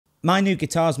My new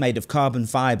guitar's made of carbon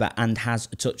fibre and has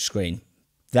a touchscreen.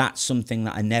 That's something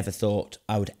that I never thought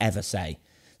I would ever say.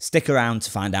 Stick around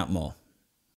to find out more.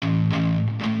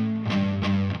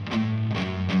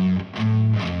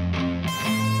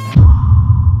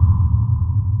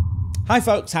 Hi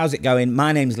folks, how's it going?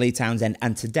 My name's Lee Townsend,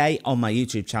 and today on my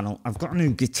YouTube channel I've got a new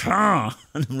guitar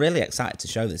and I'm really excited to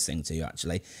show this thing to you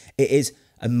actually. It is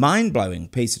a mind-blowing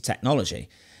piece of technology.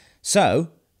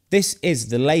 So, this is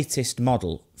the latest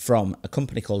model from a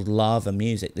company called Lava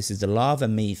Music. This is the Lava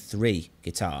Me 3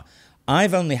 guitar.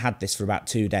 I've only had this for about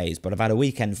 2 days, but I've had a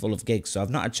weekend full of gigs, so I've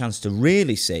not had a chance to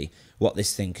really see what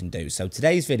this thing can do. So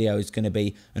today's video is going to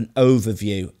be an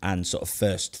overview and sort of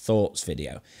first thoughts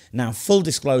video. Now, full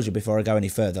disclosure before I go any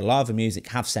further, Lava Music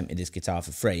have sent me this guitar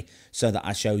for free so that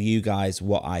I show you guys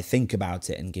what I think about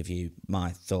it and give you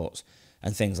my thoughts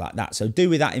and things like that. So do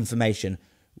with that information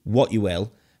what you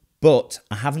will. But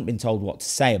I haven't been told what to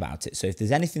say about it. So if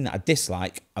there's anything that I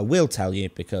dislike, I will tell you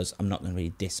because I'm not going to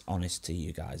be dishonest to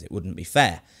you guys. It wouldn't be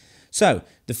fair. So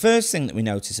the first thing that we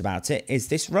notice about it is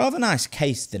this rather nice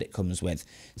case that it comes with.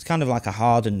 It's kind of like a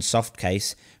hardened soft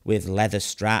case with leather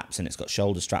straps, and it's got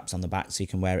shoulder straps on the back so you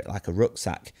can wear it like a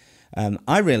rucksack.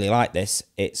 I really like this.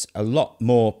 It's a lot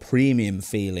more premium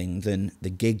feeling than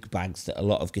the gig bags that a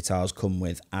lot of guitars come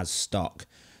with as stock.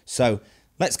 So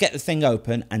let's get the thing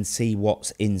open and see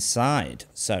what's inside.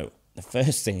 So, the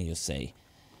first thing you'll see,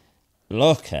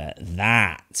 look at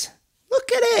that.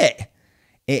 Look at it.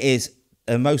 It is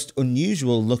the most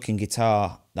unusual looking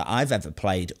guitar that I've ever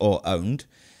played or owned.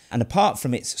 And apart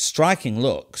from its striking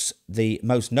looks, the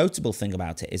most notable thing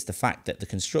about it is the fact that the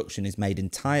construction is made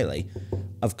entirely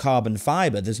of carbon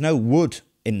fibre. There's no wood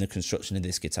in the construction of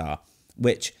this guitar,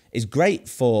 which is great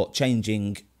for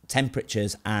changing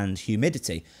temperatures and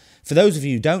humidity. For those of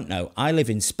you who don't know, I live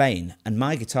in Spain and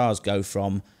my guitars go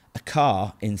from a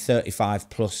car in 35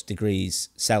 plus degrees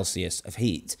Celsius of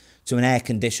heat to an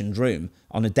air-conditioned room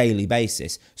on a daily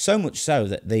basis. So much so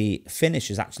that the finish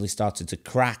has actually started to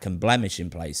crack and blemish in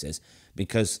places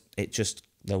because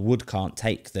the wood can't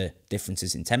take the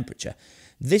differences in temperature.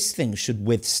 This thing should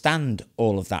withstand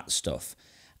all of that stuff,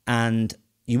 and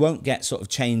you won't get sort of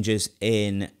changes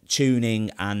in tuning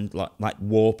and like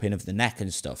warping of the neck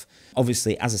and stuff.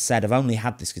 Obviously, as I said, I've only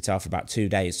had this guitar for about 2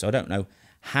 days, so I don't know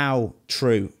how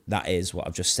true that is, what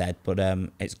I've just said, but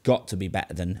it's got to be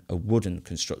better than a wooden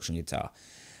construction guitar.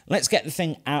 Let's get the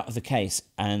thing out of the case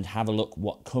and have a look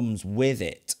what comes with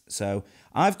it. So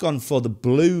I've gone for the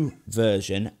blue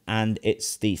version, and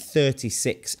it's the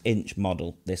 36-inch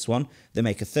model, this one. They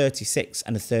make a 36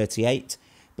 and a 38.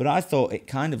 But I thought it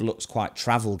kind of looks quite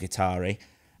travel guitar-y,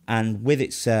 and with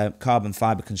its carbon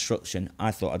fibre construction,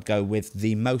 I thought I'd go with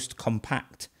the most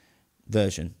compact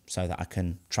version so that I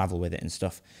can travel with it and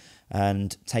stuff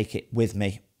and take it with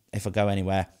me if I go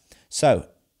anywhere. So,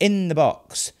 in the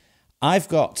box, I've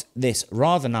got this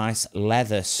rather nice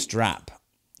leather strap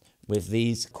with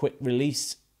these quick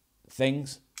release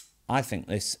things. I think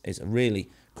this is a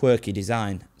really quirky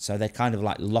design, so they're kind of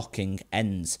like locking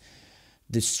ends.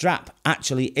 The strap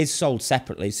actually is sold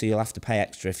separately, so you'll have to pay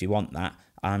extra if you want that.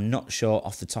 I'm not sure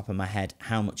off the top of my head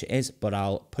how much it is, but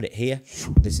I'll put it here.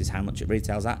 This is how much it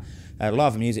retails at.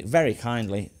 Lava Music very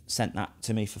kindly sent that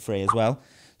to me for free as well.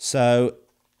 So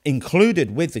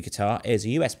included with the guitar is a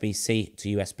USB-C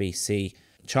to USB-C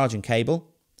charging cable,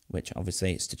 which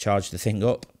obviously is to charge the thing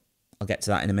up. I'll get to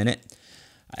that in a minute.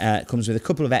 It comes with a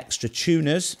couple of extra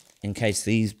tuners in case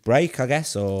these break, I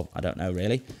guess, or I don't know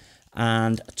really.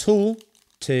 And a tool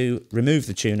to remove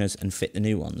the tuners and fit the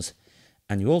new ones.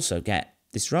 And you also get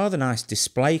this rather nice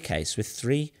display case with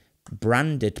 3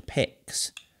 branded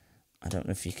picks. I don't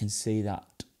know if you can see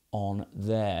that on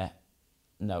there.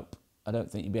 Nope, I don't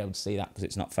think you'll be able to see that because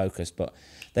it's not focused, but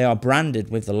they are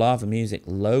branded with the Lava Music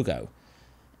logo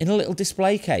in a little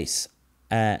display case.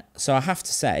 So I have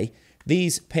to say,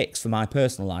 these picks, for my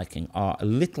personal liking, are a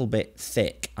little bit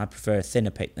thick. I prefer a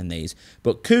thinner pick than these.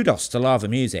 But kudos to Lava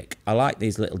Music. I like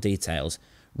these little details.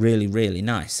 Really, really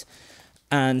nice.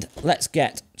 And let's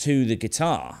get to the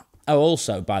guitar. Oh,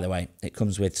 also, by the way, it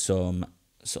comes with some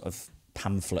sort of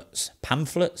pamphlets.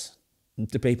 Pamphlets?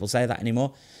 Do people say that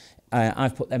anymore?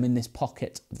 I've put them in this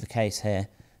pocket of the case here.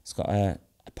 It's got a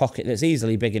pocket that's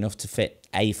easily big enough to fit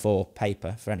A4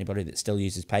 paper for anybody that still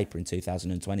uses paper in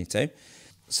 2022.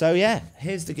 So yeah,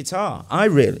 here's the guitar. I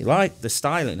really like the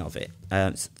styling of it.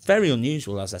 It's very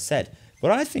unusual, as I said, but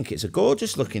I think it's a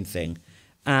gorgeous looking thing.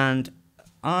 And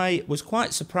I was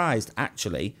quite surprised,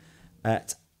 actually,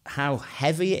 at how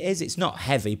heavy it is. It's not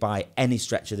heavy by any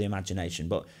stretch of the imagination,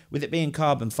 but with it being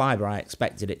carbon fibre, I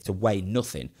expected it to weigh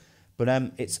nothing. But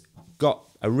it's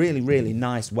got a really, really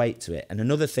nice weight to it. And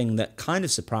another thing that kind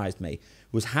of surprised me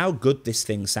was how good this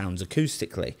thing sounds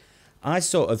acoustically. I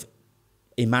sort of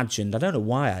imagined, I don't know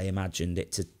why I imagined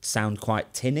it to sound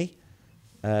quite tinny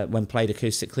when played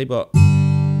acoustically, but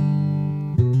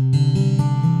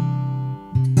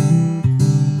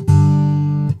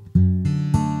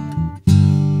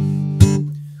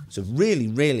it's a really,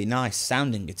 really nice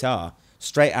sounding guitar,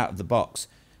 straight out of the box,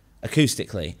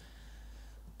 acoustically.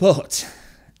 But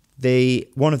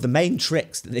one of the main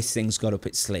tricks that this thing's got up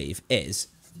its sleeve is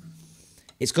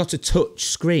it's got a touch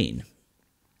screen.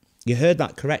 You heard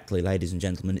that correctly, ladies and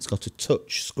gentlemen. It's got a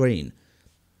touch screen.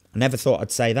 I never thought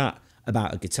I'd say that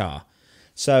about a guitar.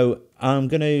 So I'm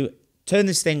going to turn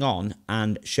this thing on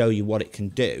and show you what it can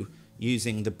do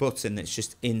using the button that's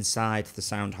just inside the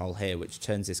sound hole here, which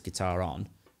turns this guitar on.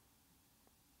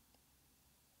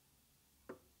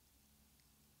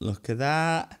 Look at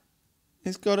that.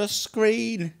 It's got a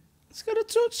screen. It's got a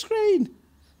touch screen.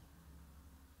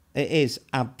 It is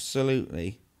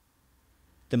absolutely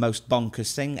the most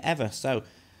bonkers thing ever. So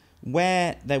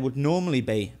where there would normally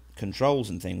be controls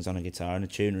and things on a guitar and a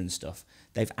tuner and stuff,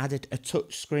 they've added a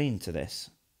touch screen to this.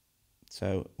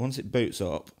 So once it boots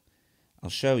up, I'll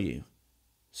show you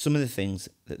some of the things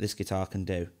that this guitar can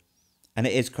do. And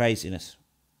it is craziness.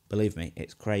 Believe me,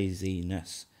 it's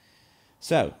craziness.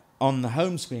 So on the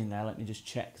home screen there, let me just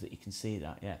check that you can see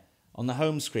that. Yeah. On the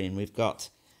home screen, we've got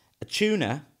a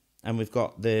tuner, and we've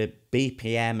got the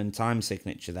BPM and time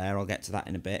signature there. I'll get to that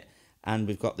in a bit. And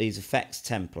we've got these effects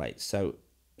templates. So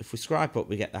if we swipe up,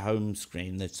 we get the home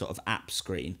screen, the sort of app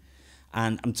screen.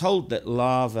 And I'm told that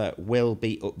Lava will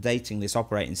be updating this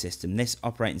operating system. This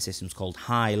operating system is called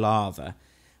High Lava.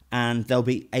 And they'll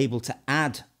be able to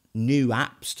add new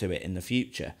apps to it in the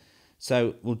future.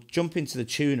 So we'll jump into the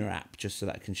tuner app just so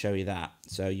that I can show you that.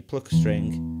 So you pluck a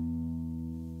string.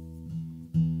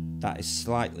 That is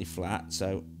slightly flat,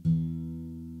 so,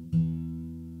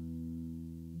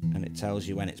 and it tells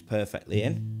you when it's perfectly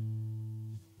in.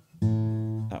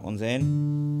 That one's in.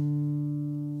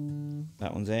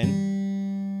 That one's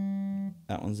in.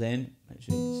 That one's in. Make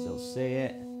sure you can still see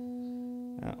it.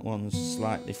 That one's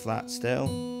slightly flat still.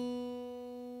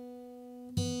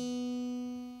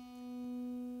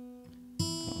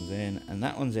 That one's in, and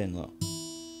that one's in, look.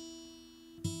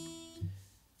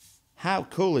 How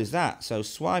cool is that? So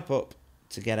swipe up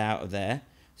to get out of there,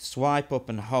 swipe up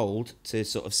and hold to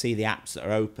sort of see the apps that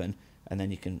are open, and then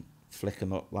you can flick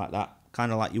them up like that,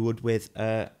 kind of like you would with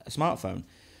a smartphone.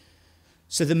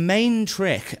 So the main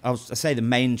trick, I say the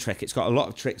main trick, it's got a lot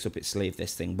of tricks up its sleeve,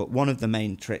 this thing, but one of the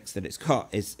main tricks that it's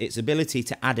got is its ability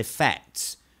to add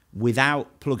effects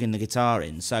without plugging the guitar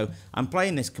in. So I'm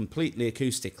playing this completely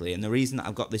acoustically, and the reason that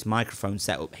I've got this microphone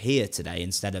set up here today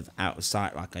instead of out of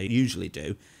sight like I usually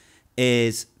do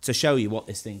is to show you what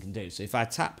this thing can do. So if I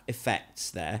tap effects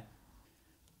there,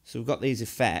 so we've got these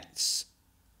effects,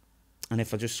 and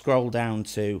if I just scroll down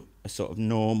to a sort of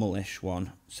normal-ish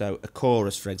one, so a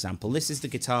chorus, for example, this is the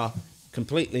guitar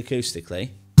completely acoustically.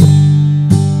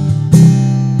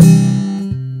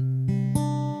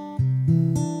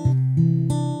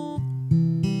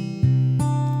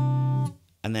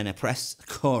 And then I press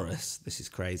chorus. This is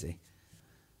crazy.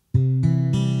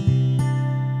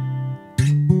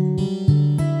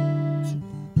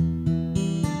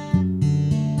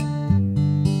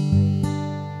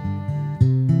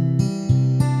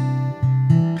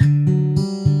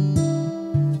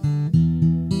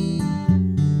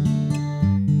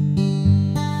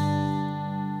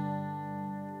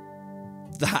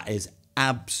 That is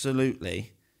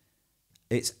absolutely,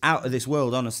 it's out of this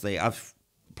world, honestly. I've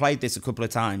played this a couple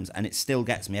of times and it still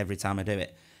gets me every time I do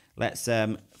it. Let's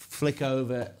flick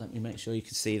over, let me make sure you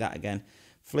can see that again.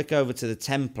 Flick over to the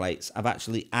templates. I've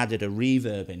actually added a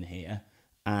reverb in here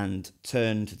and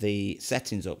turned the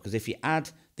settings up, because if you add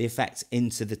the effects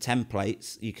into the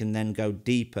templates, you can then go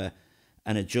deeper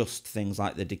and adjust things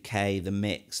like the decay, the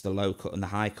mix, the low cut and the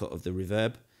high cut of the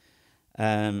reverb.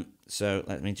 So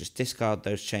let me just discard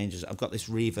those changes. I've got this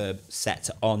reverb set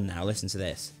to on now. Listen to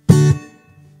this.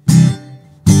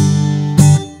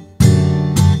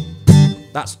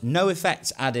 That's no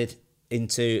effects added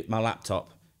into my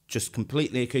laptop, just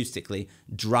completely acoustically,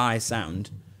 dry sound.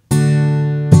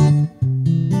 I'm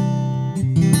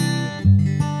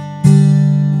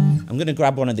going to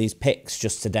grab one of these picks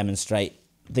just to demonstrate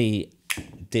the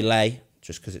delay,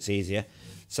 just because it's easier.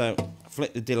 So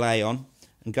flick the delay on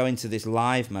and go into this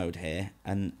live mode here,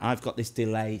 and I've got this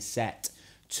delay set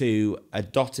to a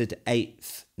dotted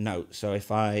eighth note. So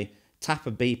if I tap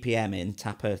a BPM in,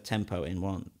 tap a tempo in,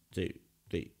 1, 2,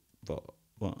 3, 4,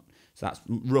 1. So that's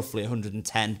roughly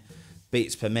 110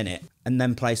 beats per minute, and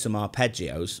then play some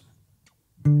arpeggios.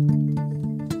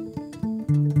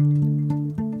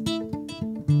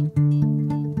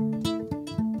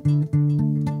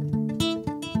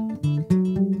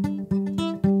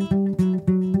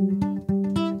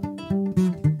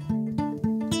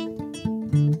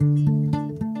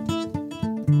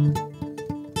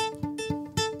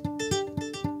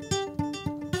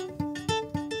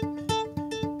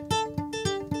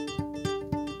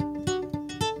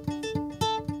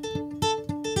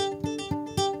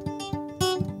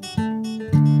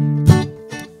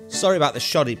 Sorry about the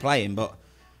shoddy playing, but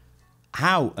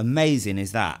how amazing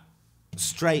is that?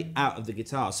 Straight out of the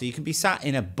guitar. So you can be sat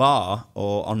in a bar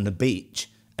or on the beach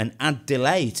and add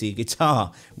delay to your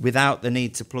guitar without the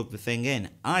need to plug the thing in.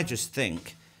 I just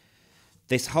think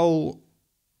this whole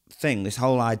thing, this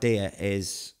whole idea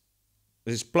it's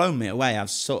blown me away.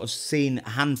 I've sort of seen a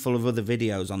handful of other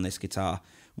videos on this guitar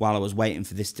while I was waiting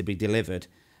for this to be delivered,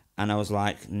 and I was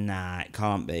like, nah, it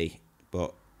can't be.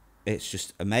 But it's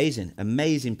just amazing,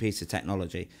 amazing piece of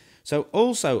technology. So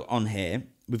also on here,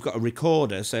 we've got a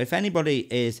recorder. So if anybody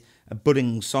is a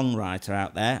budding songwriter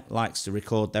out there, likes to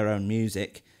record their own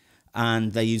music,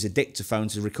 and they use a dictaphone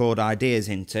to record ideas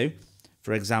into,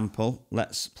 for example,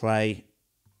 let's play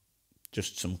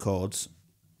just some chords.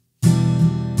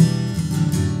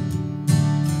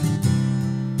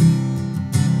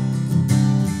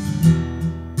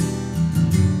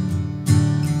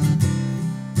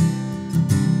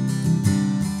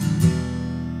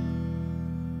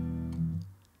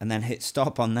 And then hit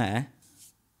stop on there.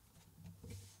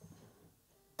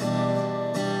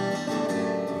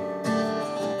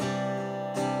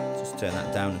 Just turn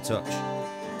that down a touch.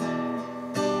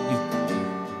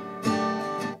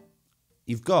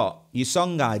 You've got your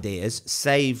song ideas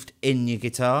saved in your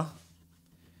guitar.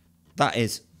 That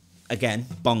is, again,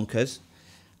 bonkers.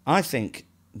 I think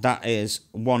that is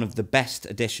one of the best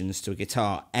additions to a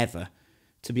guitar ever,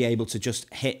 to be able to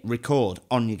just hit record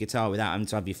on your guitar without having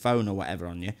to have your phone or whatever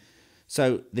on you.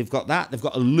 So they've got that. They've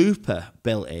got a looper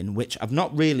built in, which I've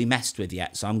not really messed with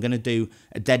yet. So I'm going to do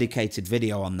a dedicated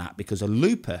video on that, because a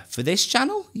looper for this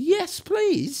channel, yes,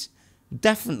 please.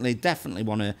 Definitely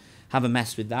want to have a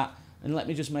mess with that. And let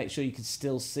me just make sure you can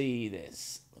still see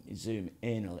this. Let me zoom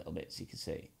in a little bit so you can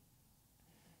see.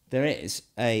 There is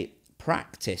a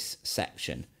practice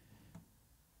section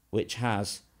which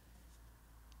has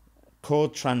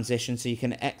chord transition, so you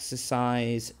can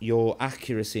exercise your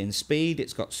accuracy and speed.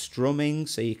 It's got strumming,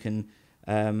 so you can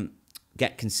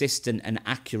get consistent and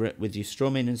accurate with your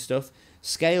strumming and stuff.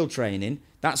 Scale training,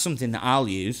 that's something that I'll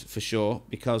use for sure,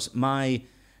 because my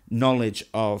knowledge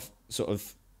of sort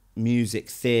of music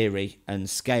theory and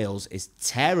scales is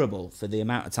terrible for the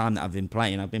amount of time that I've been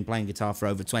playing. I've been playing guitar for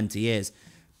over 20 years,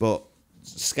 but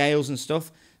scales and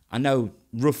stuff, I know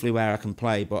roughly where I can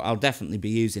play, but I'll definitely be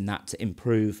using that to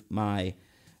improve my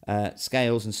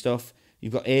scales and stuff.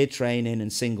 You've got ear training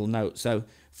and single note. So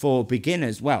for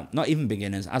beginners, well, not even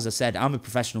beginners, as I said, I'm a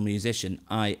professional musician.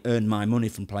 I earn my money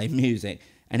from playing music,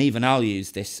 and even I'll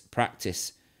use this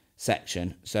practice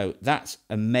section. So that's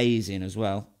amazing as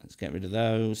well. Let's get rid of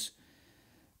those.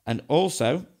 And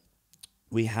also,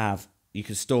 we have, you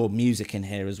can store music in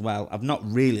here as well. I've not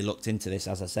really looked into this,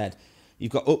 as I said.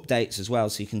 You've got updates as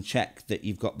well, so you can check that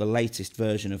you've got the latest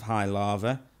version of High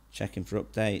Lava. Checking for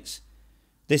updates.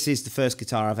 This is the first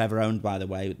guitar I've ever owned, by the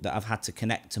way, that I've had to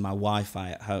connect to my Wi-Fi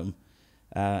at home.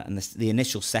 And the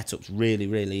initial setup's really,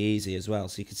 really easy as well.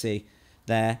 So you can see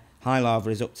there, High Lava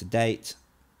is up to date.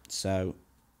 So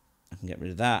I can get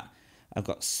rid of that. I've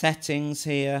got settings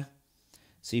here.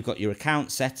 So you've got your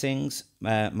account settings.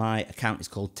 My account is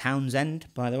called Townsend,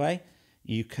 by the way.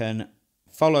 You can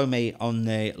follow me on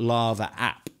the Lava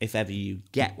app if ever you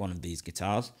get one of these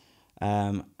guitars.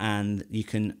 And you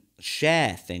can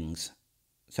share things.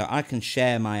 So I can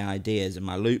share my ideas and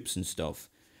my loops and stuff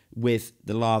with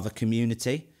the Lava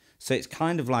community. So it's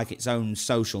kind of like its own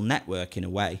social network in a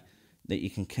way that you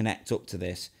can connect up to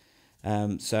this.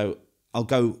 So I'll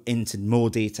go into more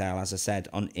detail, as I said,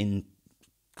 on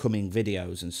incoming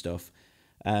videos and stuff.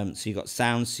 So you've got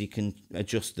sounds, so you can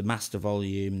adjust the master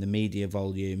volume, the media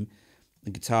volume,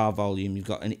 the guitar volume. You've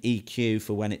got an EQ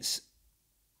for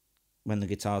when the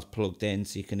guitar's plugged in,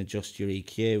 so you can adjust your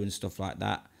EQ and stuff like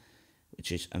that,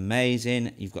 which is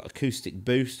amazing. You've got acoustic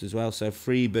boost as well, so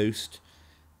free boost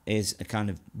is a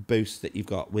kind of boost that you've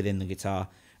got within the guitar.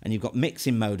 And you've got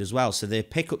mixing mode as well, so the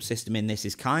pickup system in this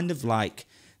is kind of like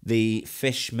the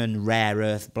Fishman Rare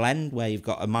Earth blend, where you've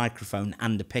got a microphone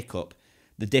and a pickup.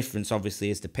 The difference,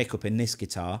 obviously, is the pickup in this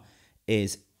guitar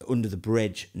is under the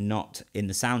bridge, not in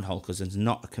the sound hole, because there's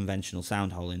not a conventional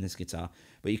sound hole in this guitar.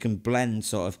 But you can blend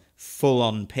sort of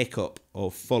full-on pickup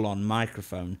or full-on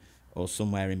microphone or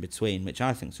somewhere in between, which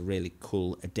I think is a really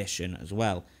cool addition as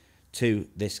well to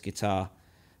this guitar.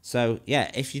 So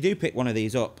yeah, if you do pick one of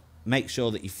these up, make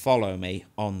sure that you follow me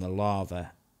on the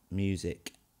Lava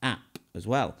Music app as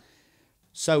well.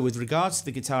 So with regards to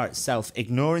the guitar itself,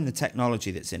 ignoring the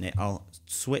technology that's in it, I'll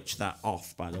switch that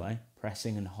off, by the way.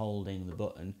 Pressing and holding the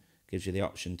button gives you the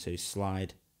option to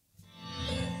slide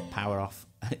power off,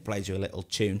 and it plays you a little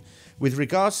tune. With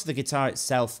regards to the guitar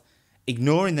itself,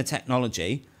 ignoring the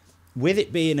technology, with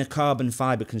it being a carbon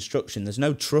fibre construction, there's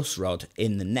no truss rod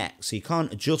in the neck, so you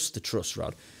can't adjust the truss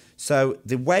rod. So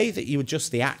the way that you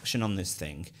adjust the action on this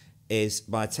thing is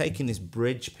by taking this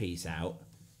bridge piece out.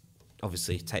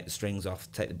 Obviously, take the strings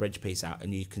off, take the bridge piece out,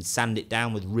 and you can sand it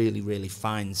down with really, really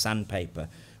fine sandpaper,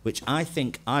 which I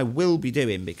think I will be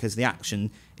doing because the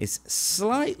action is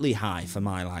slightly high for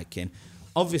my liking.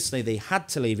 Obviously, they had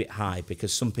to leave it high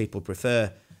because some people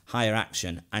prefer higher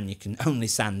action, and you can only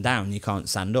sand down, you can't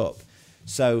sand up.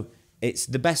 So it's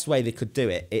the best way they could do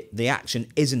it. The action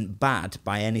isn't bad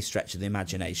by any stretch of the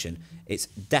imagination. It's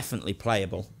definitely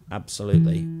playable,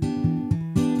 absolutely.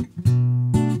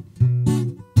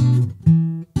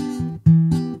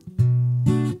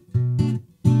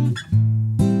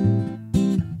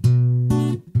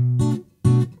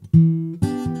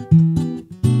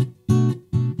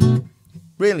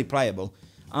 Really playable.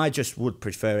 I just would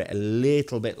prefer it a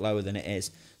little bit lower than it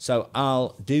is. So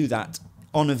I'll do that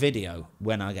on a video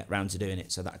when I get round to doing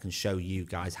it so that I can show you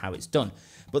guys how it's done.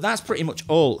 But that's pretty much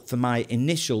all for my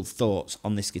initial thoughts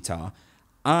on this guitar.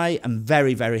 I am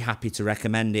very, very happy to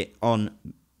recommend it on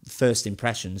first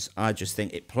impressions. I just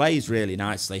think it plays really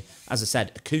nicely. As I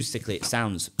said, acoustically it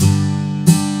sounds...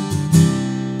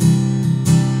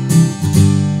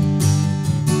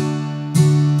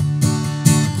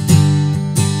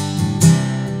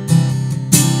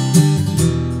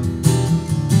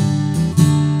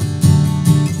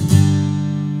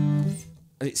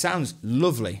 It sounds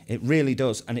lovely, it really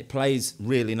does, and it plays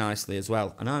really nicely as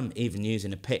well. And I'm even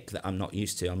using a pick that I'm not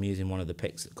used to. I'm using one of the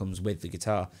picks that comes with the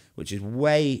guitar, which is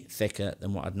way thicker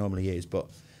than what I'd normally use. But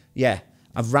yeah,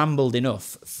 I've rambled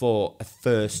enough for a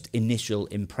first initial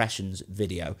impressions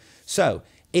video. So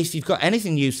if you've got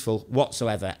anything useful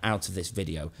whatsoever out of this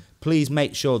video, please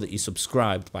make sure that you're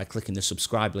subscribed by clicking the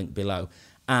subscribe link below.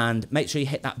 And make sure you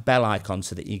hit that bell icon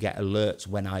so that you get alerts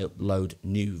when I upload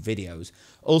new videos.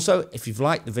 Also, if you've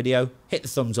liked the video, hit the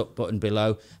thumbs up button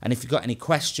below. And if you've got any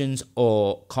questions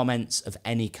or comments of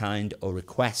any kind or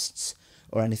requests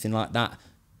or anything like that,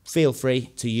 feel free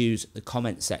to use the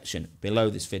comment section below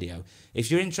this video. If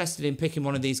you're interested in picking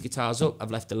one of these guitars up,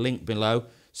 I've left a link below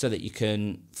so that you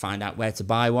can find out where to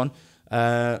buy one.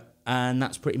 And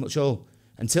that's pretty much all.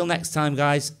 Until next time,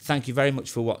 guys, thank you very much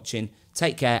for watching.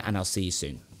 Take care, and I'll see you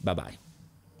soon. Bye-bye.